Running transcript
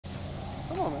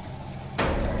Come on, man.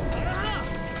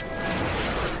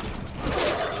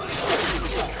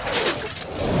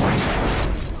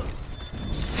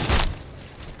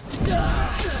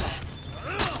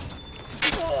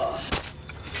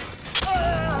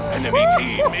 Enemy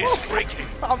team is breaking.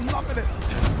 I'm loving it.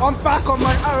 I'm back on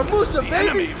my Aramusha, baby.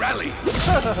 Enemy rally.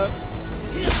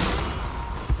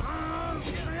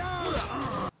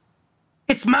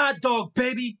 It's my dog,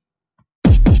 baby.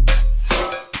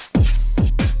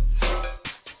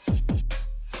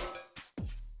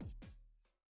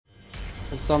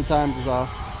 Sometimes it's no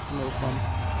fun.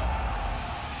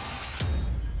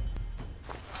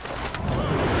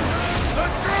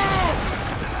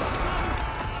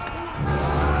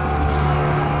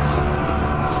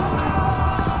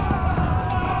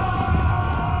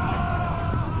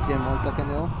 Again, 1 second,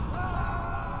 Neil.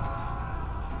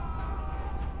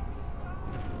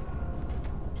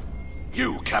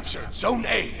 You captured Zone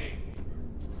A.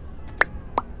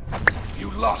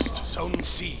 You lost Zone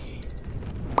C.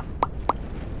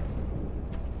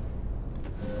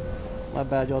 My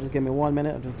bad, y'all. Just give me 1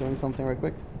 minute. I'm just doing something right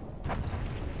quick.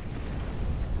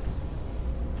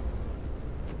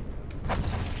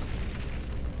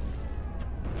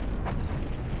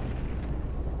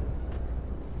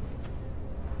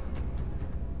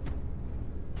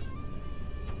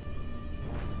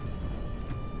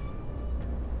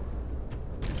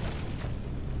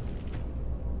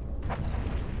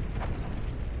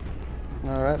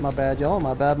 Alright, my bad, y'all.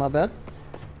 My bad, my bad.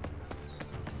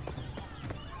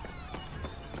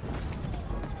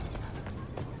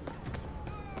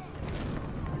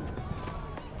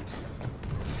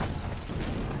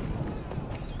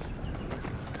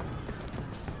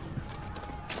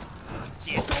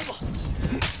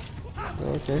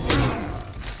 Okay.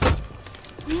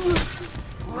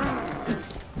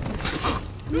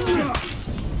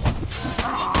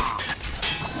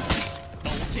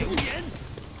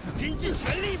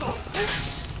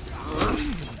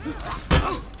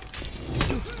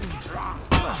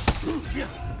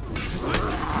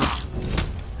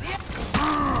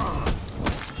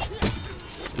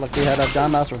 Lucky he had a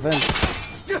dumbass revenge.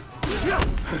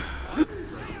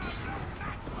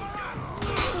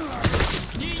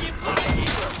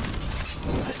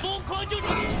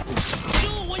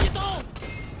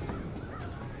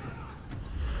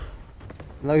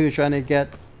 I know he was trying to get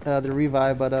the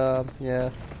revive, but yeah.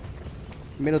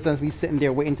 It made no sense me sitting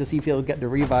there waiting to see if he'll get the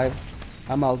revive.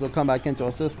 I might as well come back in to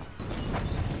assist.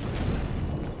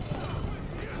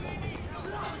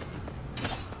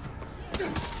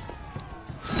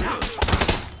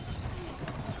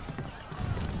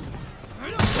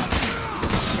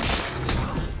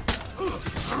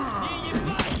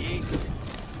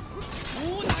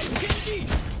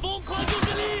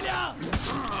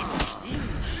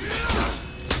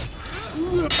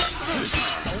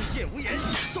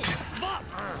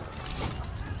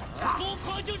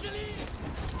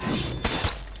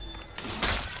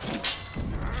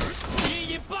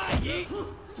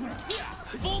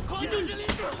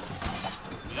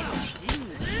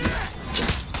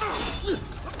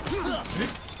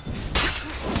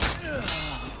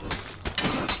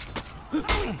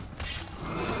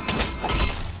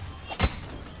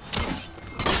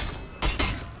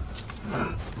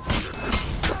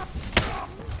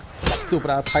 Stupid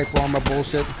ass hyper armor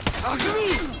bullshit.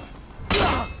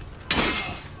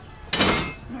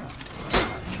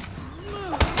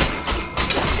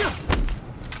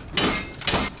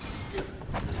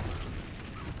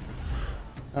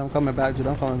 I'm coming back, dude.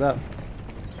 I'm coming back.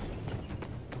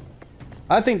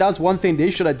 I think that's one thing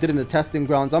they should have did in the testing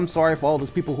grounds. I'm sorry for all those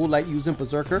people who like using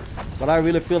Berserker, but I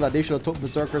really feel that they should have took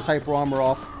Berserker's hyper armor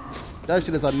off. That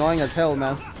shit is annoying as hell,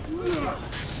 man.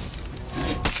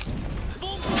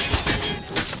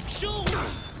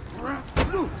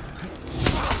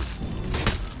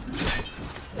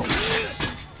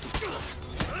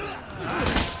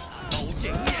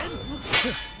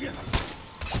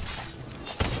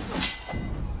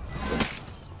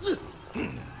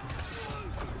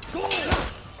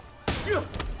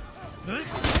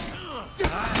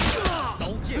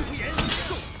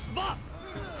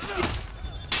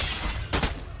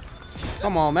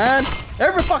 Come on, man.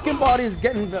 Every fucking body is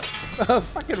getting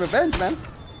fucking revenge, man.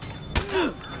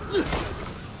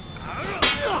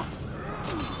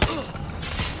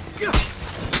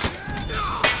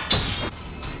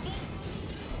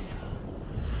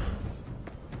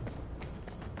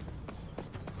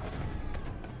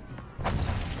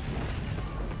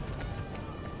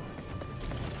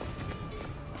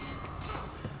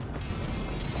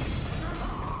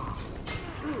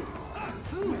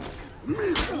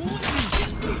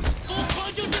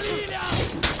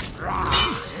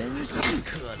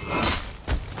 He's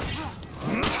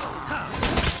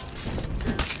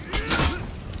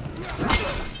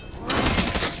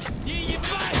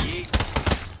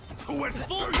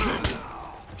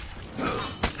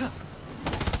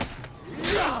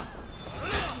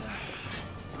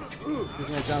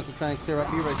gonna chance to try and clear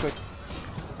up me right quick.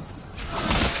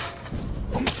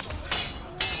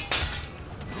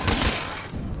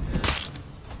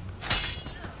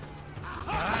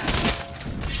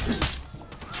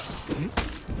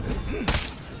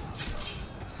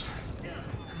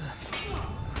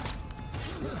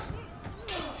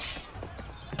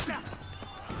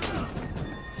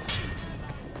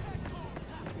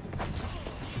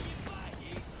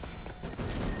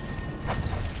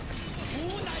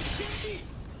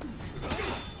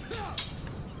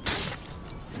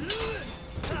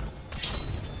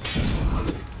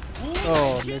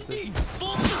 Oh, missed it.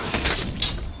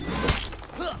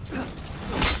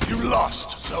 You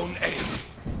lost Zone A.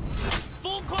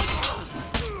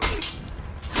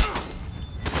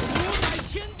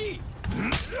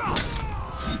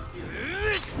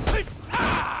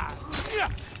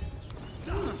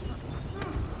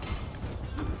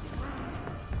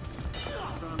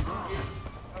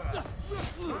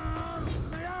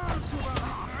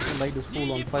 Light this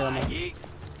fool on fire, man.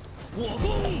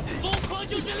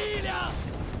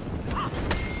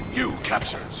 You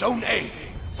captured Zone A.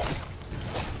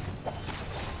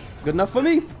 Good enough for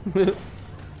me.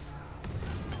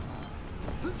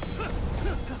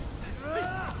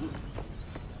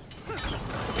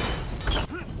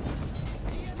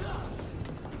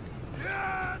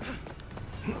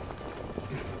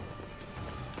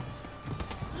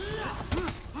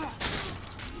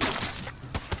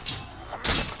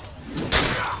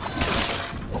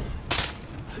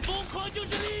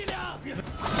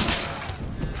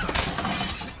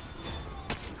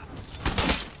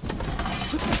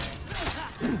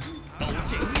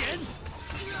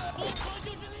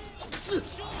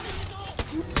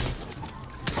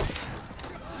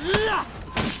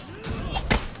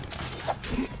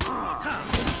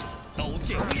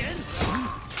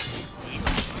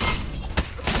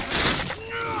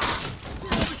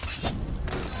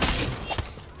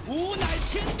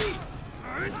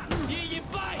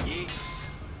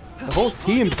 The whole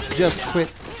team just quit.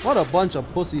 What a bunch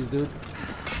of pussies, dude.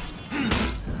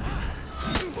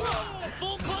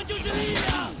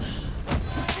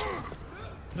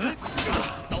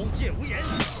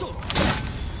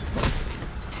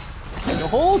 The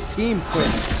whole team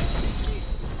quit.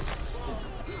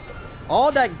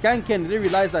 All that ganking, they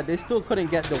realized that they still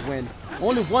couldn't get the win.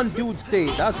 Only one dude stayed.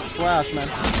 That's trash, man.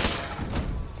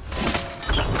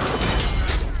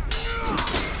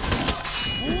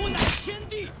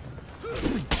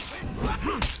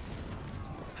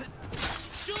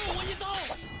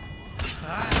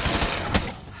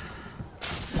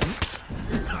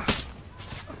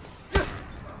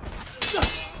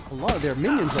 A lot of their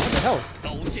minions, what the hell?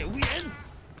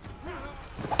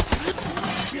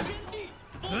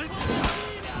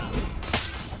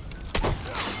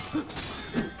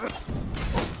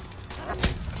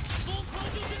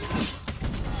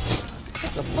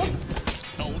 What the fuck?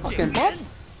 Fucking bot?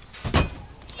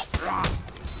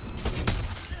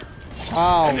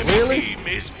 Wow, really? Team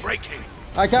is breaking.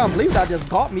 I can't believe that just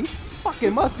got me.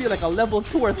 Fucking must be like a level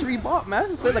 2 or 3 bot, man.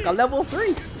 It's like a level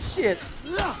 3. Shit.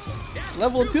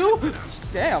 Level 2?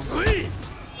 Damn.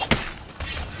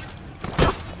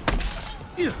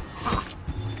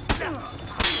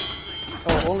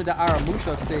 Oh, only the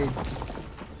Aramusha stayed.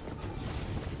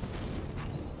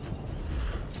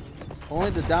 Only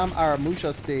the damn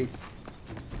Aramusha stayed.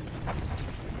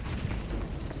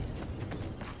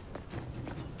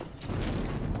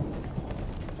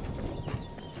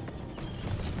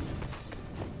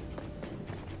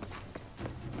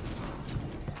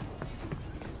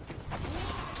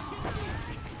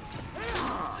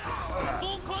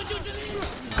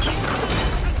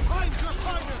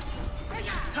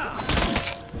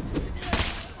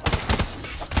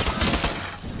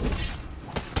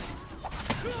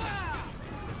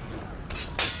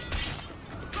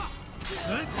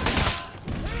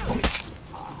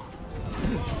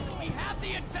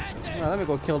 Alright, let me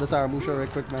go kill this Aramusha real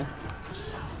quick, man.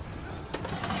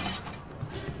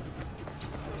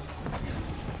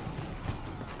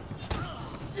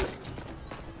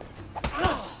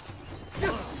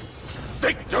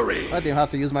 Victory! I didn't have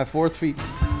to use my 4th feet.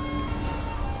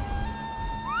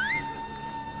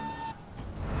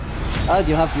 I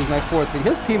didn't have to use my 4th feet.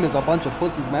 His team is a bunch of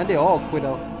pussies, man. They all quit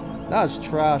out. That's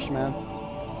trash, man.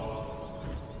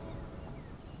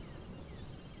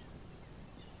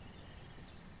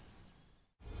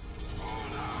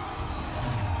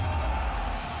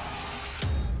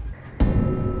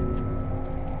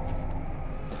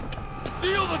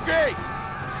 the gate!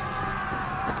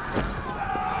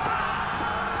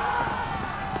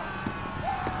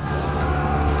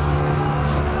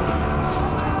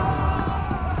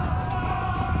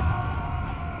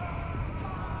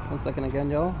 One second again,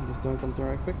 y'all. I'm just doing something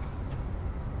right quick.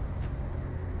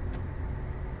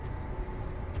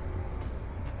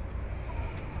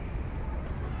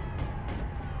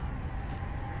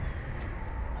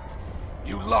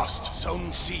 You lost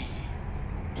Zone C.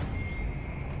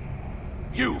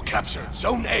 You captured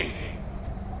Zone A.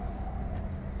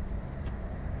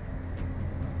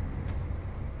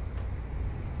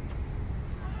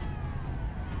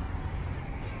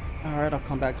 Alright, I'll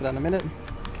come back to that in a minute.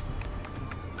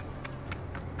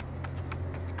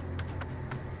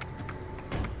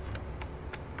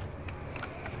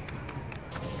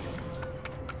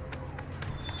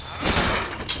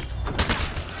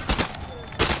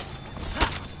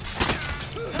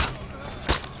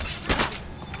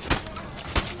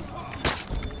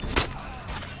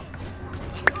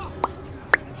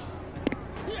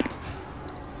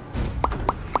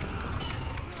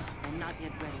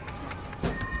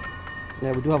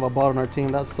 Yeah, we do have a bot on our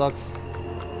team. That sucks.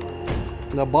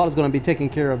 The bot is going to be taking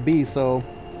care of B, so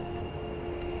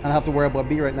I don't have to worry about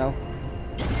B right now.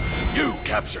 You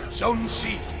captured Zone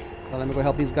C. So let me go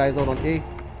help these guys out on A.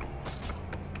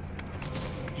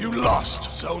 You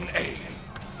lost Zone A.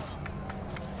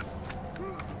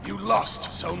 You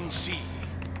lost Zone C.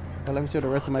 Now let me see where the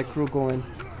rest of my crew going.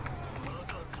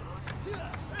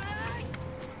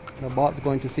 The bot's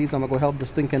going to C, so I'm going to go help the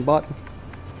stinking bot.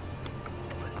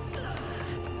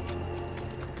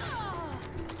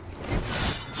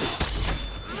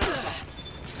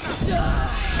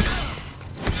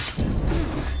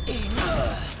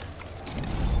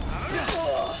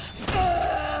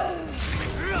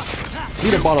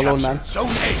 Leave the bot alone, man. Zone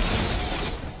A.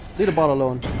 Leave the bot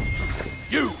alone.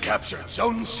 You captured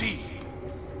Zone C.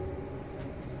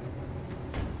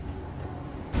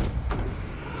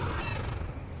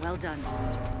 Well done,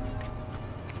 soldier.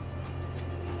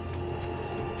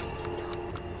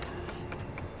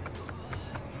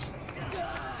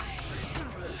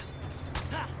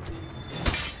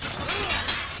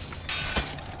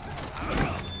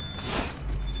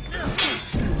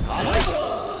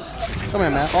 Come here,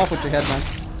 man. Off with your head, man.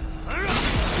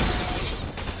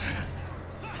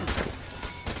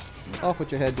 Off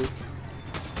with your head, dude.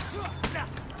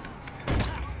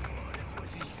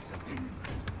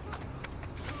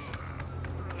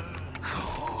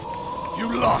 You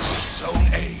lost Zone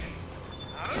A.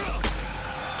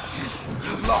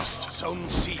 You lost Zone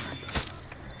C.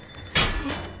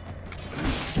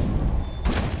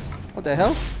 What the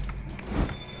hell?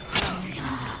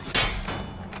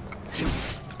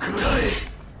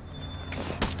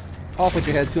 Off with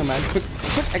your head too, man. Quick,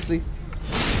 exit.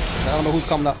 I don't know who's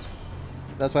coming up.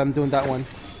 That's why I'm doing that one.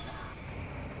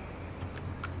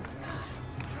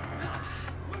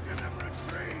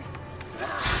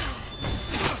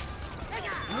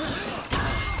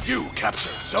 You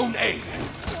captured Zone A.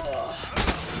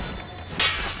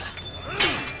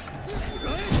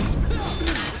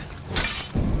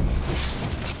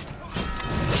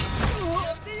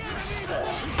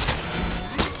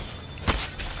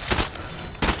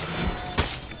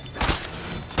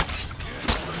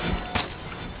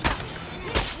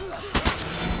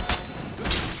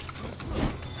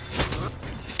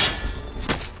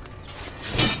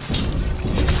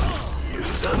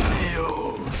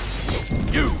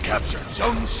 You captured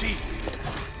Zone C.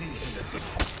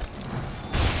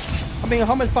 I mean,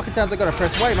 how many fucking times I gotta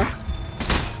press Y, man?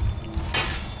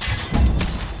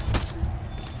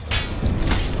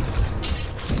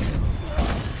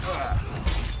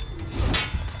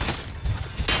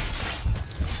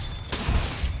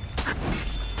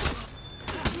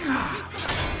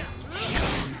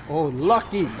 Oh,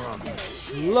 lucky.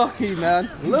 Lucky, man.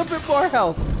 A little bit more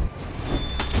health.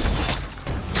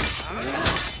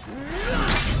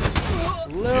 A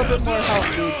little bit more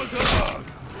health, dude.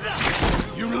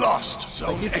 You lost I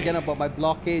Zone keep forgetting A. about my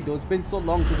blockade, though. It's been so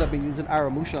long since I've been using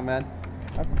Aramusha, man.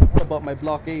 I forgot about my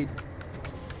blockade.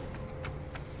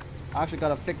 I actually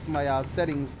gotta fix my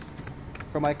settings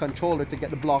for my controller to get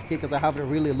the blockade because I have it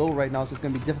really low right now, so it's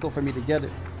gonna be difficult for me to get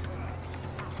it.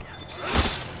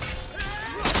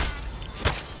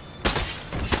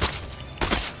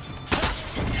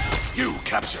 You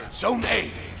captured Zone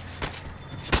A.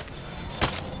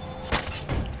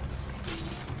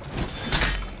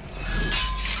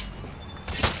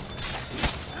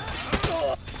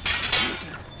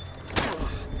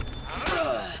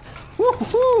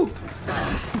 Woohoo!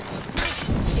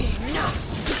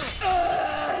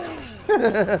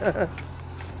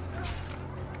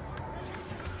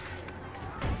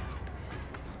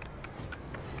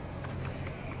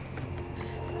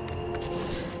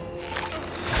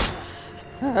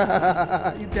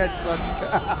 You dead, son.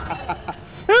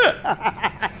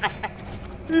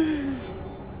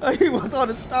 He was on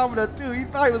his stamina too. He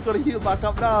thought he was gonna heal back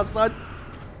up now, son.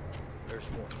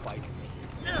 There's more fighting.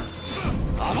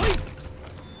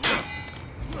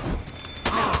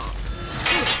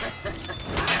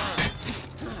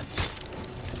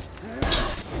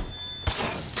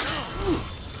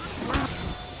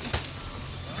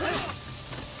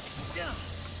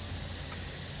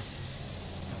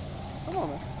 Come on,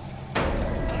 man.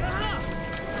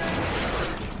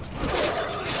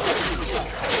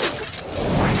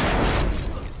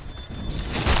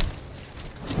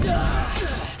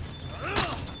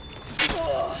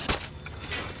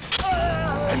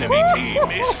 Enemy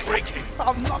team is breaking.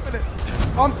 I'm knocking it.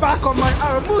 I'm back on my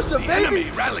Aramusha, The baby.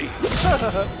 enemy rally.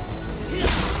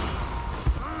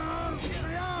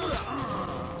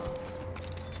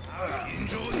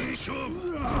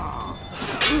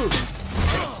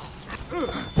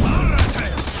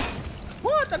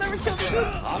 What? I never killed that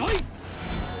dude.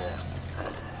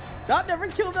 That never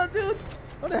killed that dude.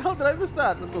 What the hell did I miss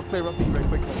that? Let's go clear up these very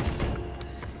quick.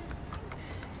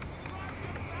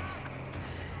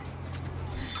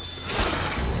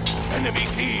 Enemy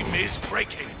team is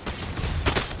breaking.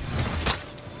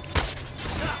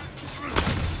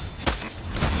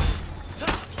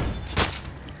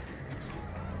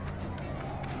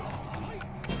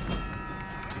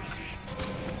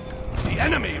 The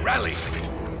enemy rally.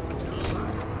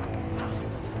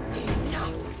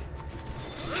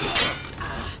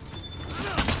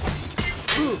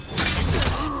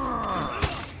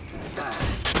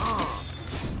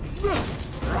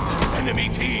 Enemy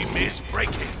team is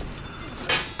breaking.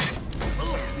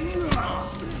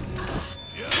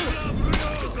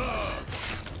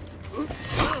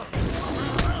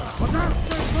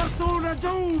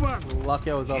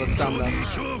 Lucky I was out of stamina.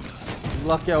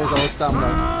 Lucky I was out of stamina.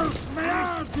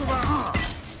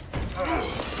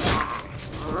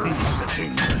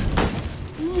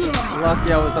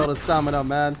 Lucky I was out of stamina,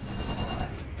 man.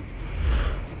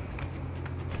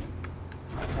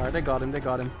 Alright, they got him, they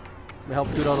got him. They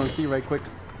helped dude out on C right quick.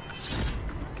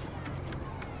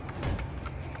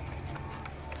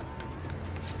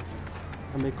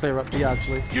 Let me clear up B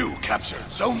actually. You captured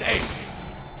Zone A.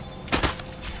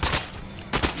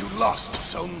 You lost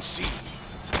Zone C.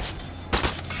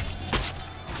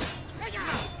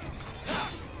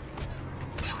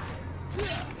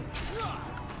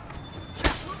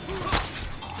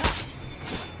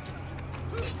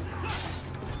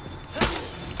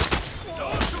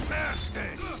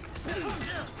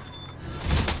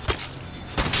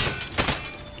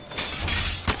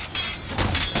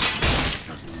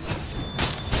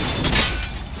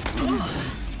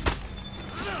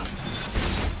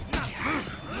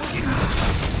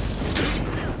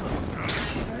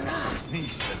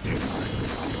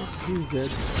 He's dead.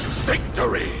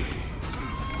 Victory!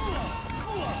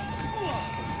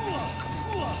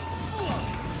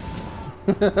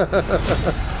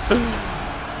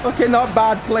 Okay, not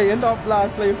bad playing, not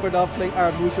bad playing for not playing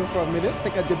Aramusha for a minute. I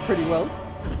think I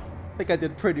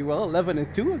did pretty well. 11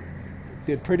 and 2.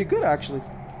 Did pretty good actually.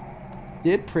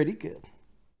 Did pretty good.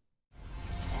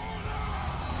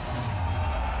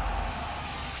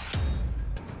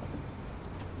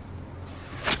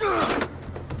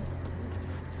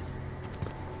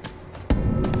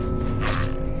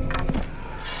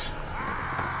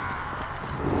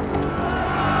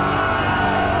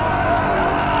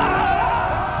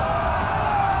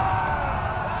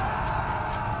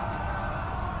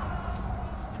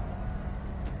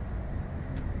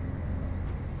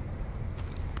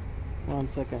 One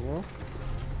second, bro.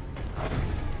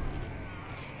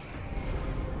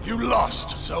 You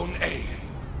lost Zone A.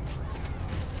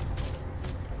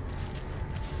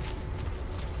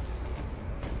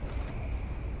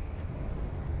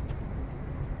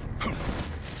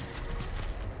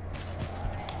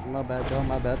 My bad, Joe,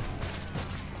 my bad.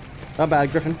 My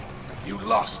bad, Griffin. You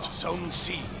lost Zone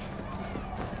C.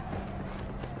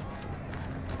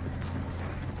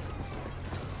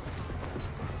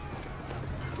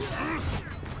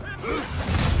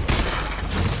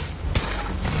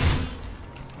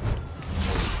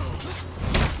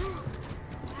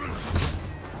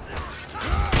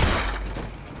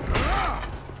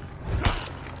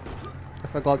 I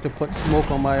forgot to put smoke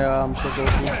on my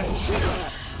Shogoku.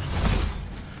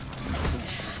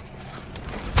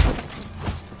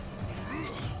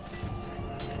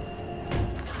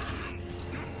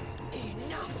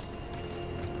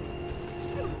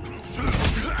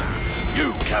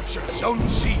 You captured Zone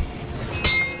C.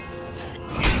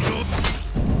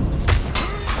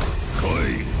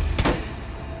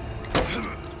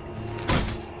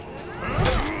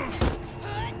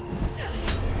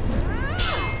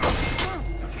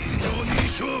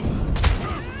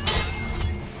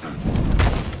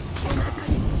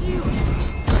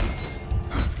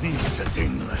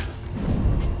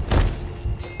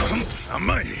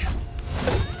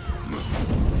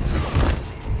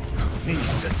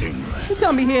 You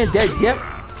tell me he ain't dead yet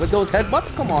with those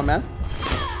headbutts? Come on, man.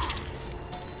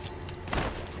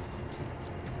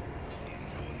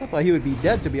 I thought he would be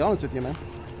dead, to be honest with you, man.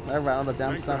 I ran out of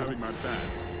damn stamina.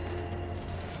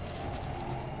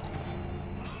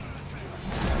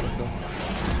 Let's go.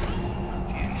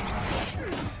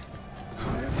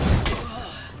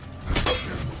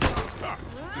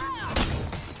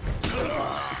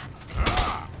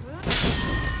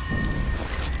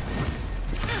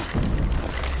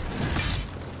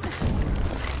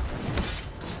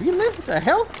 You live? What the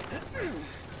hell?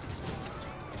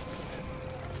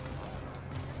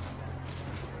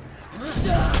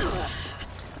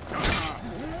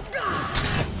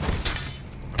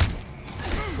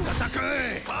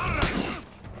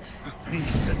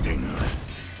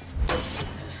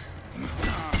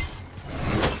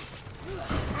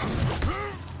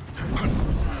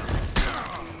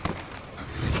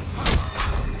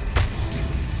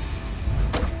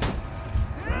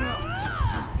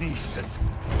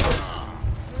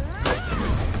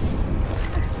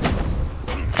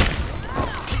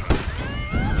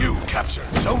 You captured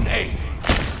Zone A.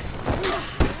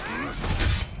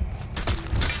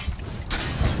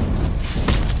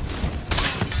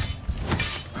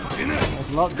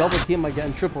 Not double team, I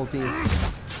getting triple team.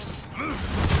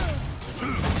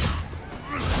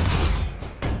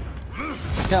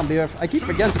 Can't be. I keep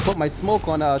forgetting to put my smoke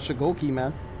on Shigoki,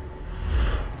 man.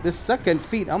 This second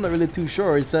feat, I'm not really too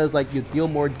sure. It says like you deal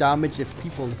more damage if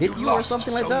people hit you or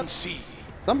something like that.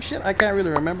 Some shit I can't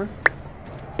really remember.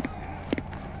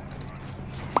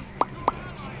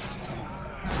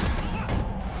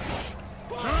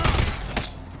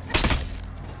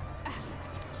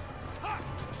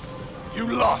 You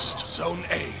lost Zone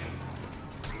A.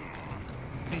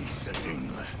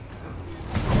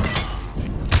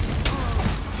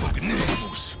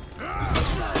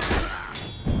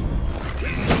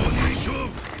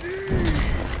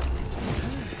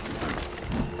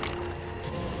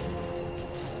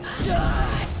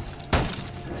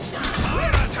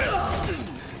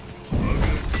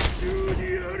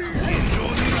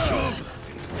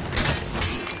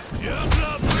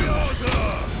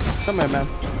 Come here, man.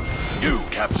 You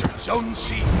captured Zone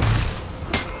C.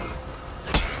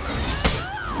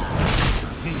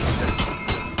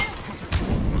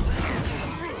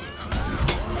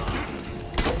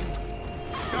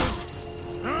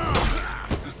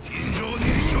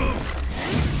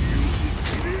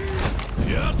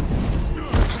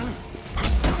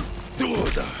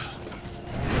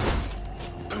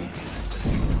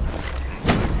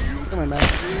 Come here, man.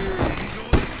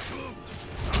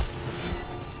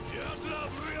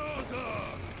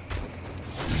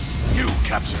 You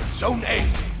captured Zone A.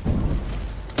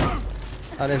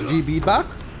 That's GB back.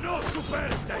 No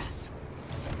superstes.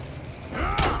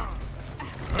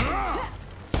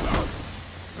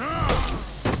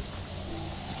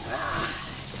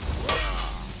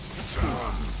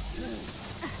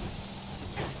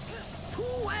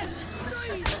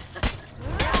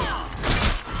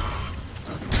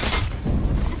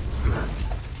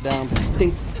 Damn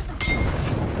stink.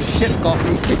 The shit got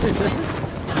me.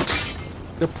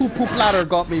 The poo-poo platter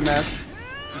got me, man.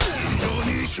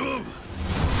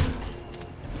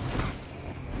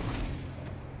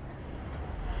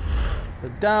 The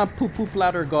damn poo-poo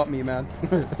platter got me, man.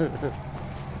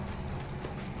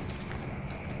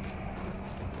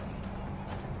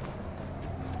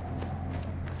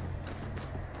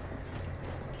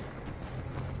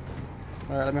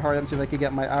 Alright, let me hurry up and see if I can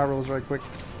get my arrows right quick.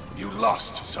 You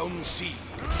lost Zone C.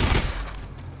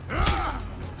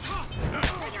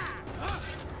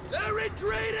 They're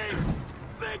retreating!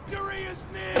 Victory is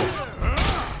near!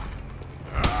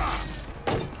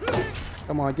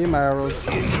 Come on, give me my arrows.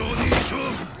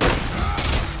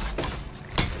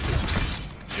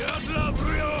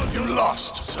 You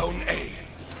lost Zone A.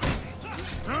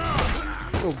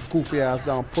 Go goofy ass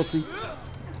down, pussy.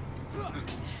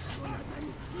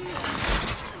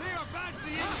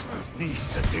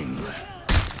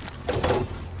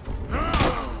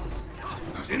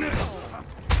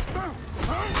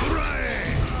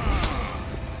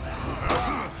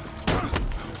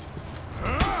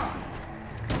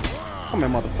 Come here,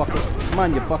 motherfucker.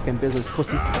 Mind your fucking business,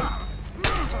 pussy.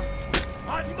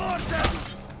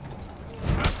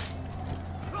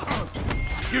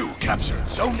 You captured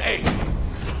Zone A.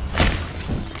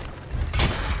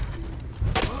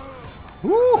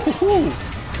 Woo-hoo-hoo.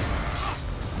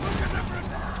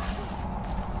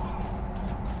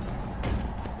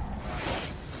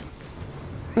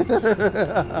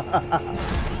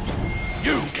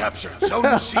 You captured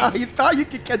Zone C. You thought you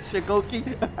could catch Shigoki?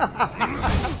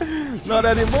 Not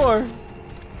anymore.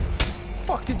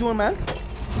 Fuck you doing, man?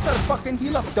 You gotta fucking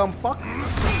heal up, dumb fuck.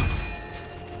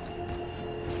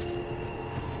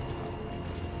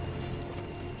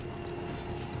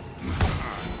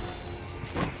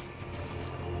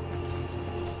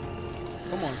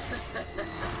 Come on.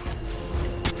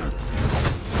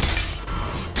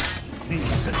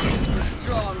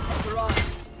 Strong,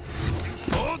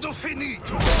 Todo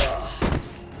finito.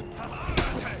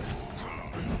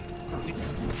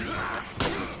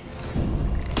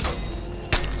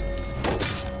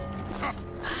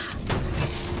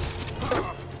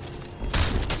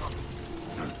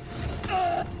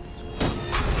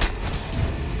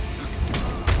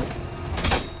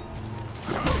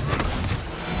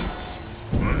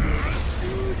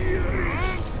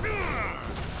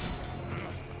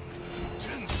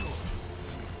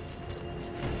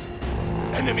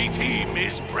 Enemy team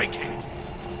is breaking.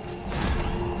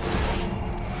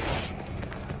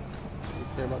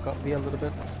 There, back up me a little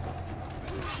bit.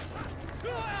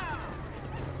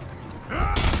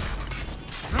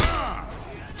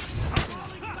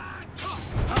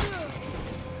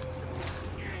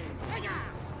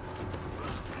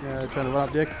 Yeah, trying to run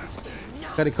up, Dick.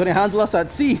 Because they couldn't handle us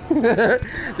at sea.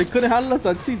 They couldn't handle us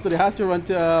at sea, so they had to run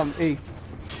to A.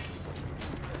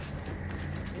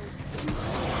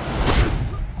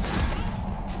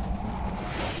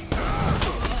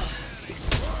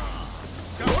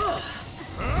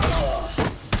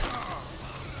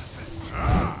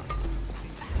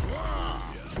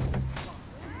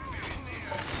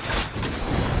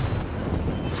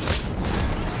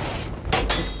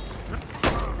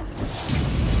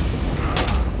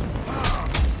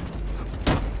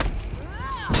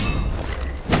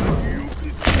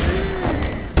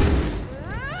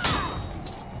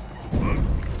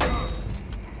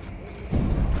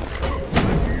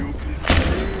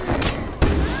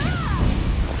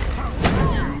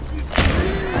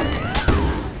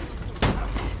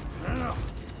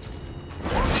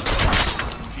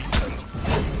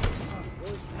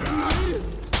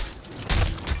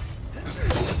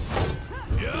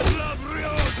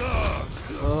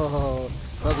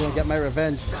 I was gonna get my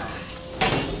revenge.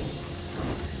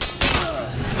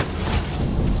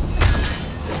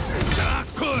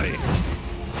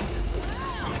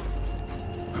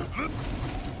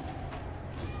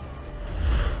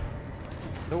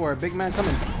 Don't worry, big man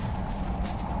coming.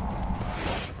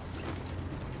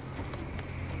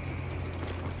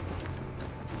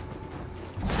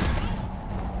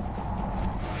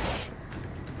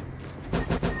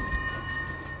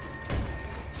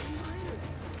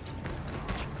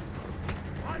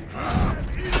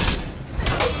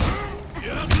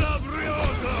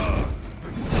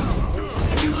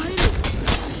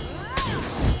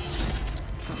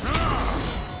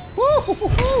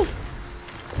 Woo-hoo-hoo-hoo!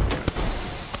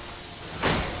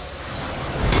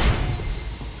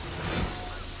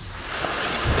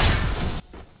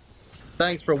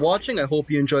 Thanks for watching. I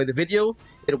hope you enjoyed the video.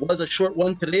 It was a short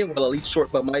one today, well, at least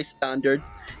short by my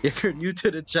standards. If you're new to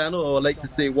the channel, I would like to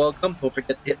say welcome. Don't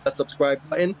forget to hit that subscribe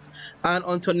button. And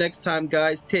until next time,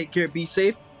 guys, take care, be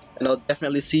safe, and I'll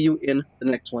definitely see you in the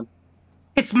next one.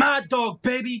 It's my dog,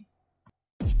 baby.